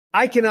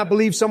I cannot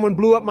believe someone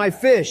blew up my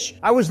fish.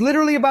 I was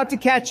literally about to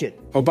catch it.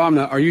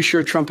 Obama, are you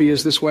sure Trumpy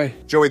is this way?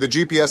 Joey, the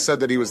GPS said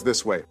that he was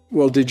this way.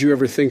 Well, did you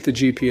ever think the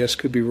GPS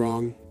could be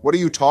wrong? What are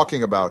you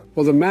talking about?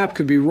 Well, the map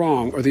could be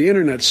wrong, or the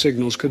internet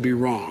signals could be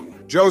wrong.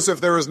 Joseph,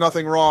 there is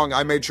nothing wrong.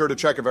 I made sure to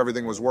check if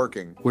everything was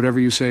working. Whatever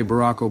you say,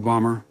 Barack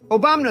Obama.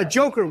 Obama,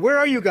 Joker, where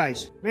are you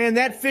guys? Man,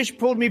 that fish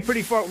pulled me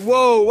pretty far.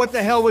 Whoa, what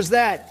the hell was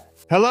that?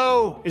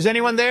 Hello? Is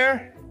anyone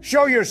there?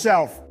 Show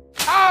yourself.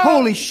 Oh!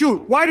 Holy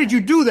shoot, why did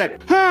you do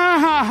that? Ha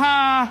ha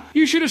ha!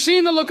 You should have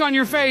seen the look on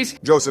your face.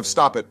 Joseph,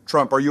 stop it.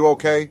 Trump, are you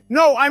okay?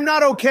 No, I'm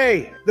not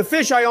okay. The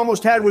fish I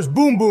almost had was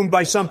boom-boomed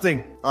by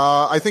something.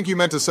 I think you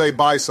meant to say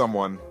by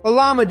someone.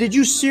 Olama, did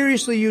you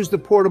seriously use the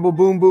portable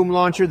boom-boom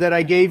launcher that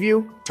I gave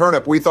you?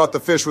 Turnip, we thought the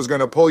fish was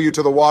going to pull you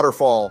to the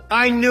waterfall.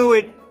 I knew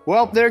it.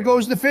 Well, there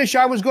goes the fish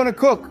I was going to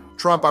cook.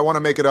 Trump, I want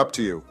to make it up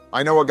to you.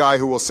 I know a guy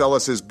who will sell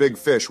us his big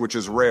fish, which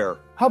is rare.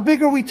 How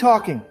big are we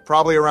talking?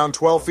 Probably around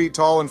 12 feet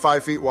tall and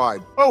 5 feet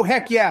wide. Oh,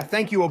 heck yeah.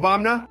 Thank you,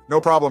 Obama. No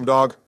problem, dog.